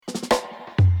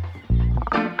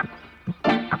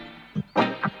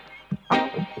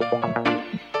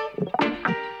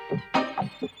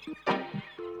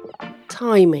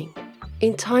Timing.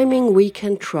 In timing we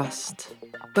can trust.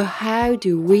 But how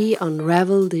do we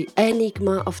unravel the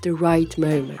enigma of the right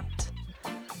moment?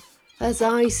 As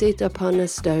I sit upon a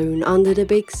stone under the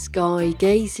big sky,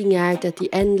 gazing out at the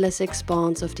endless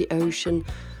expanse of the ocean,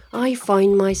 I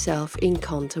find myself in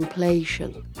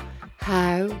contemplation.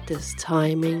 How does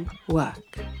timing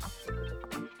work?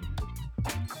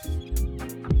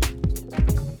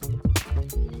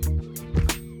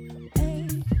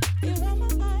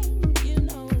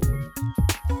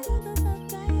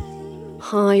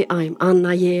 Hi, I'm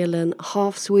Anna Yelen,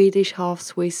 half Swedish, half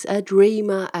Swiss, a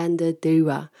dreamer and a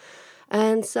doer.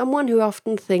 And someone who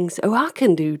often thinks, oh, I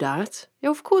can do that. Yeah,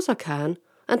 of course I can.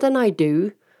 And then I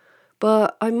do.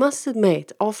 But I must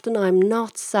admit, often I'm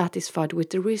not satisfied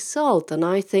with the result and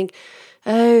I think,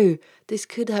 oh, this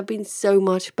could have been so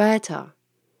much better.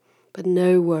 But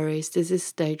no worries, this is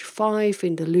stage 5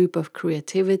 in the loop of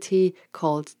creativity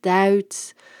called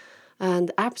doubts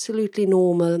and absolutely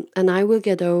normal, and I will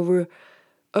get over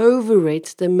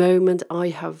it the moment I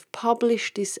have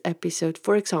published this episode,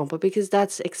 for example, because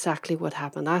that's exactly what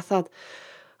happened. I thought,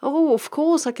 oh, of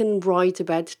course I can write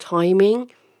about timing,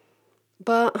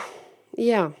 but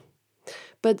yeah.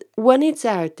 But when it's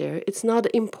out there, it's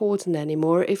not important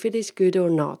anymore if it is good or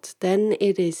not. Then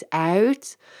it is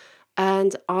out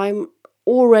and I'm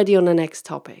already on the next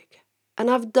topic. And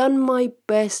I've done my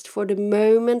best for the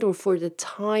moment or for the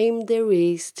time there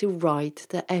is to write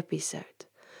the episode.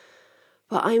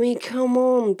 But I mean, come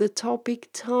on, the topic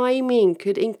timing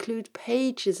could include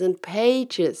pages and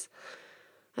pages.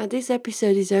 And this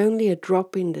episode is only a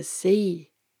drop in the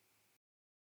sea.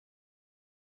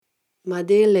 My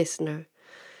dear listener,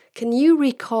 can you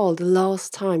recall the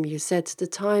last time you said the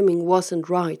timing wasn't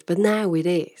right, but now it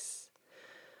is?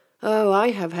 Oh, I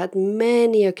have had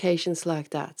many occasions like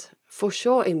that. For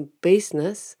sure in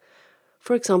business.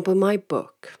 For example, my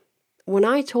book. When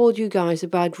I told you guys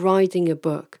about writing a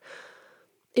book,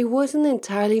 it wasn't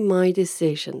entirely my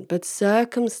decision, but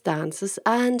circumstances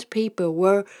and people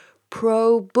were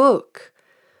pro-book.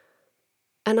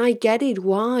 And I get it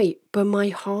why, but my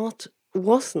heart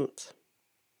wasn't.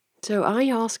 So I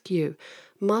ask you,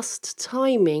 must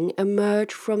timing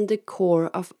emerge from the core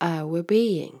of our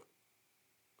being?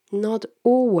 Not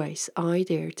always, I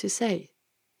dare to say.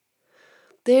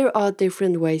 There are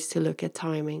different ways to look at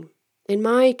timing. In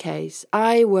my case,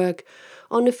 I work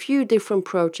on a few different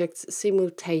projects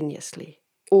simultaneously,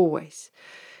 always.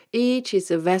 Each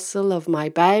is a vessel of my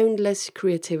boundless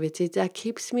creativity that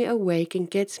keeps me awake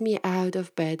and gets me out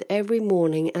of bed every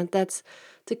morning, and that's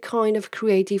the kind of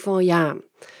creative I am.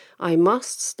 I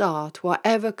must start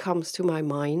whatever comes to my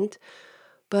mind,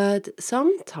 but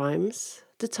sometimes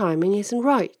the timing isn't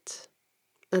right.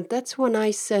 And that's when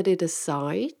I set it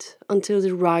aside until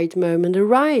the right moment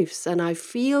arrives and I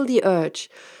feel the urge.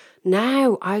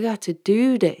 Now I got to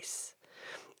do this.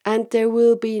 And there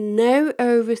will be no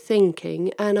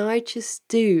overthinking and I just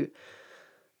do.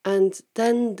 And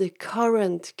then the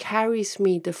current carries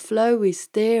me, the flow is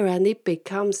there and it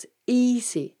becomes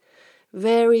easy.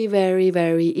 Very, very,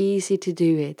 very easy to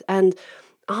do it. And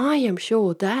I am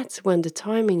sure that's when the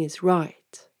timing is right.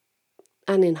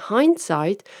 And in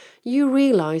hindsight, you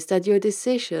realize that your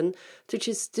decision to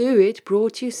just do it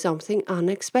brought you something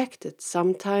unexpected.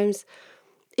 Sometimes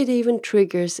it even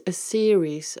triggers a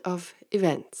series of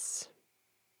events.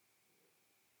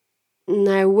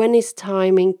 Now, when is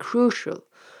timing crucial?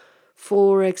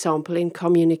 For example, in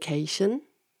communication.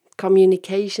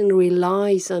 Communication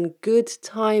relies on good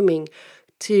timing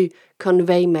to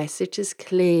convey messages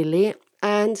clearly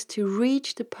and to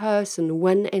reach the person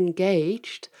when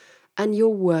engaged and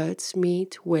your words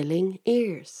meet willing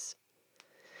ears.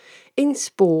 In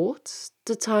sports,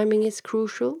 the timing is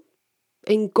crucial.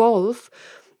 In golf,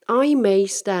 I may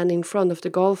stand in front of the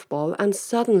golf ball and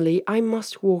suddenly I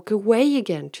must walk away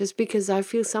again just because I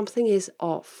feel something is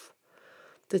off.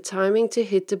 The timing to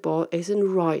hit the ball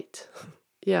isn't right.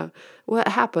 Yeah, what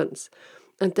happens?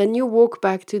 And then you walk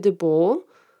back to the ball,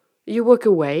 you walk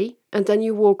away, and then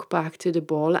you walk back to the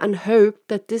ball and hope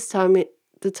that this time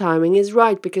the timing is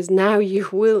right because now you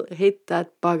will hit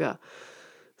that bugger.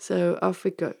 So off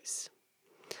it goes.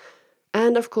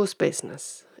 And of course,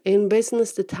 business. In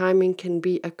business, the timing can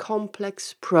be a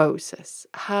complex process.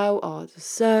 How are the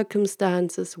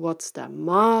circumstances? What's the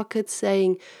market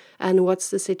saying? And what's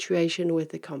the situation with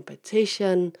the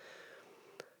competition?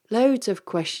 Loads of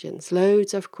questions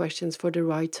for the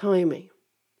right timing.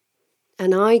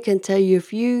 And I can tell you a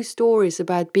few stories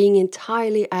about being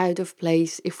entirely out of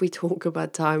place if we talk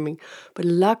about timing. But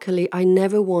luckily, I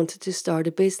never wanted to start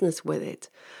a business with it.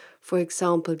 For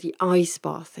example, the ice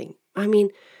bathing. I mean,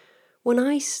 When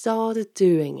I started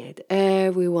doing it,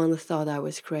 everyone thought I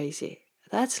was crazy.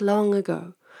 That's long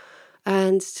ago.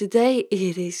 And today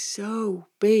it is so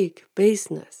big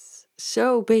business.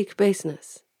 So big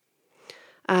business.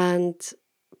 And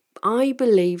I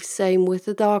believe same with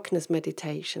the darkness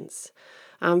meditations.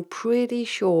 I'm pretty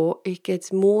sure it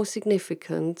gets more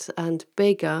significant and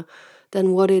bigger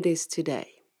than what it is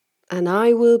today. And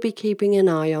I will be keeping an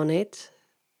eye on it.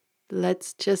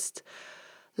 Let's just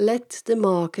let the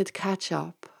market catch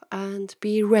up and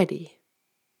be ready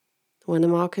when the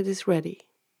market is ready.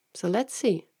 So let's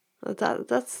see.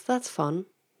 That's fun.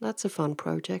 That's a fun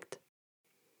project.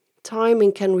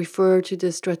 Timing can refer to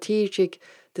the strategic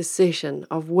decision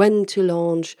of when to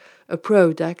launch a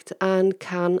product and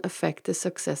can affect the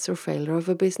success or failure of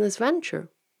a business venture.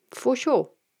 For sure.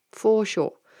 For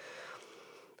sure.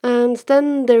 And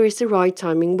then there is the right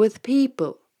timing with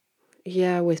people.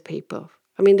 Yeah, with people.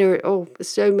 I mean, there are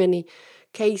so many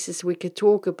cases we could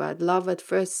talk about, love at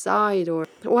first sight or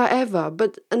whatever.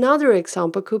 But another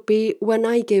example could be when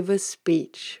I give a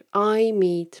speech, I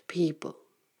meet people.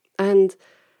 And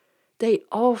they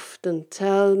often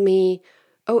tell me,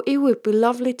 oh, it would be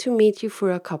lovely to meet you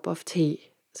for a cup of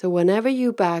tea. So whenever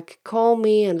you're back, call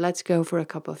me and let's go for a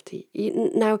cup of tea.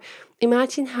 Now,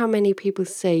 imagine how many people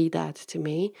say that to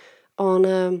me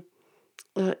on,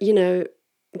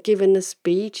 given a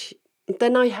speech.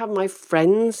 Then I have my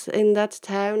friends in that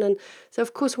town. And so,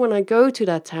 of course, when I go to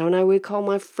that town, I will call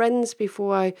my friends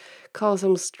before I call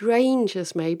some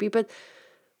strangers, maybe. But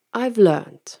I've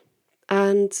learned.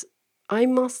 And I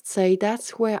must say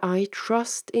that's where I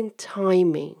trust in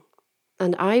timing.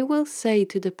 And I will say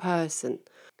to the person,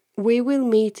 we will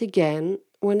meet again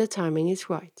when the timing is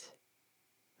right.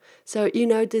 So,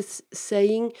 this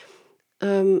saying,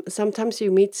 sometimes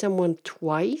you meet someone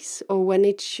twice, or when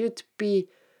it should be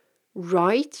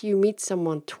right, you meet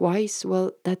someone twice.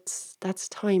 Well, that's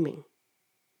timing.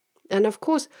 And of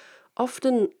course,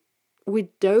 often we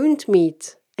don't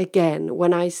meet again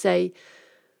when I say,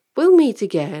 we'll meet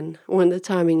again when the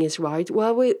timing is right.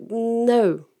 Well,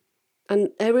 no.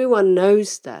 And everyone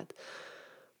knows that.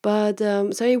 But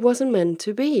so it wasn't meant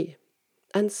to be.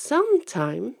 And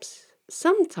sometimes,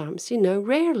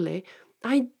 rarely,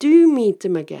 I do meet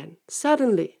them again,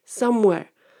 suddenly, somewhere.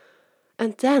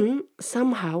 And then,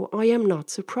 somehow, I am not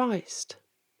surprised.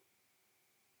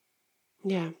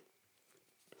 Yeah.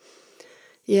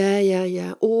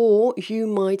 Yeah. Or you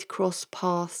might cross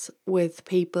paths with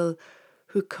people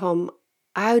who come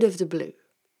out of the blue.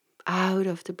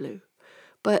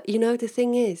 But the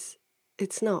thing is,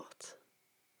 it's not.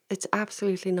 It's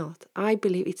absolutely not. I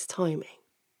believe it's timing.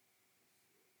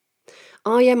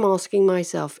 I am asking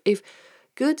myself if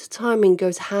good timing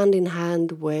goes hand in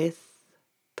hand with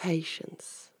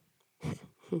patience.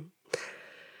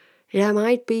 Yeah,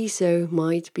 might be so.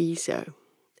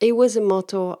 It was a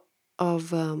motto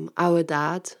of our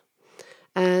dad,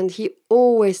 and he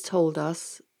always told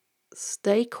us,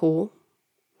 stay cool,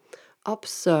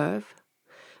 observe,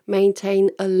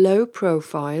 maintain a low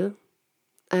profile,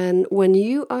 and when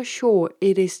you are sure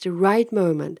it is the right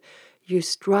moment, you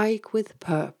strike with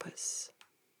purpose.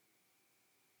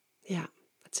 Yeah,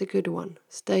 that's a good one.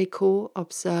 Stay cool,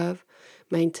 observe,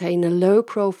 maintain a low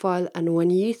profile, and when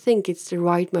you think it's the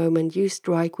right moment, you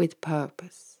strike with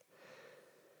purpose.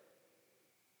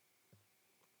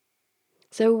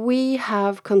 So we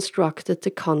have constructed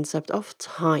the concept of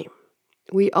time.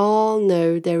 We all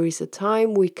know there is a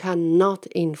time we cannot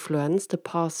influence, the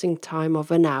passing time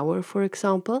of an hour, for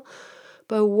example.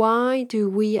 But why do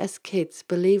we as kids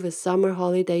believe a summer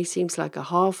holiday seems like a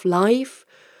half life,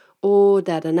 or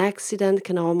that an accident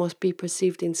can almost be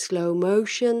perceived in slow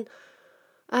motion,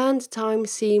 and time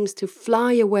seems to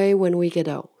fly away when we get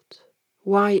old?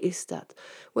 Why is that?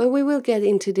 Well, we will get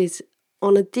into this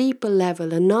on a deeper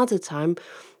level another time,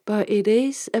 but it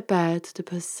is about the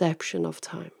perception of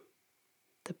time.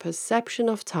 The perception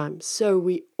of time. So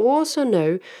we also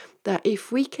know that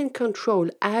if we can control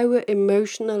our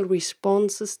emotional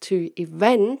responses to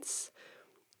events,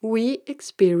 we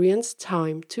experience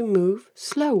time to move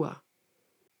slower.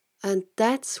 And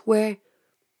that's where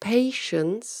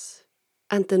patience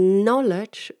and the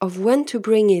knowledge of when to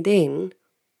bring it in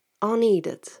are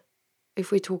needed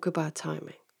if we talk about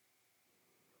timing.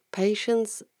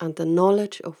 Patience and the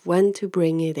knowledge of when to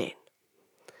bring it in.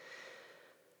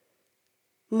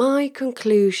 My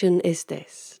conclusion is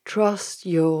this: trust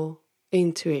your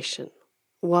intuition.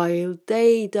 While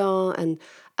data and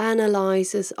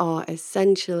analysis are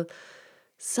essential,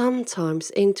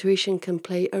 sometimes intuition can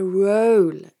play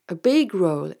a big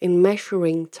role in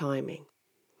measuring timing.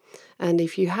 And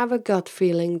if you have a gut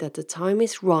feeling that the time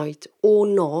is right or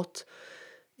not,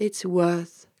 it's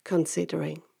worth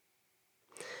considering.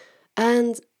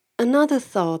 And another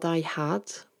thought I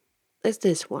had is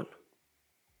this one.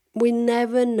 We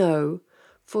never know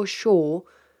for sure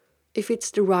if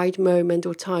it's the right moment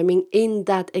or timing in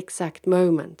that exact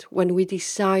moment when we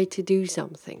decide to do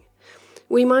something.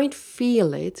 We might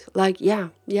feel it like, yeah,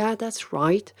 that's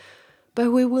right,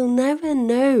 but we will never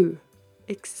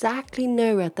exactly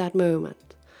know at that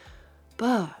moment.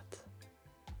 But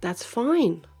that's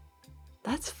fine.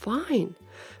 That's fine.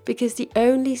 Because the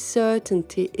only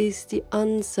certainty is the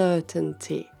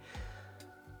uncertainty.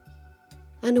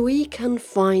 And we can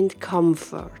find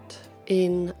comfort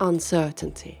in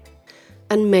uncertainty.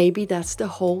 And maybe that's the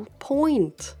whole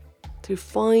point, to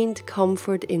find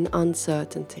comfort in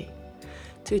uncertainty,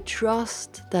 to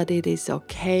trust that it is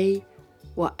okay,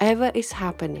 whatever is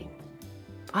happening.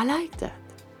 I like that.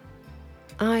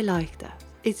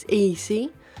 It's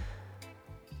easy,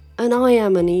 and I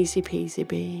am an easy peasy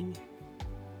being.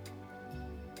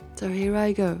 So here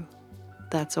I go.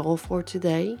 That's all for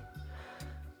today,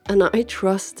 and I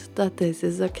trust that this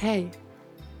is okay.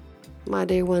 My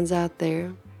dear ones out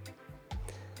there,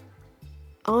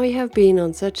 I have been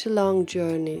on such a long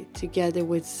journey together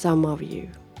with some of you.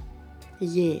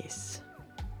 Yes.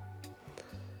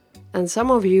 And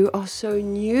some of you are so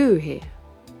new here.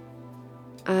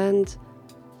 And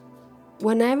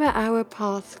whenever our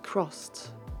paths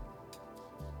crossed,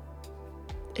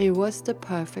 it was the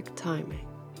perfect timing.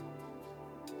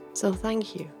 So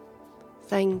thank you.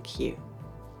 Thank you.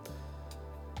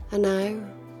 And now,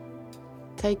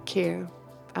 take care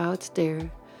out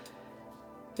there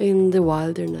in the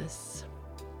wilderness.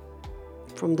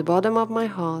 From the bottom of my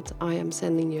heart, I am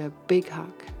sending you a big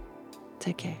hug.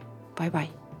 Take care. Bye-bye.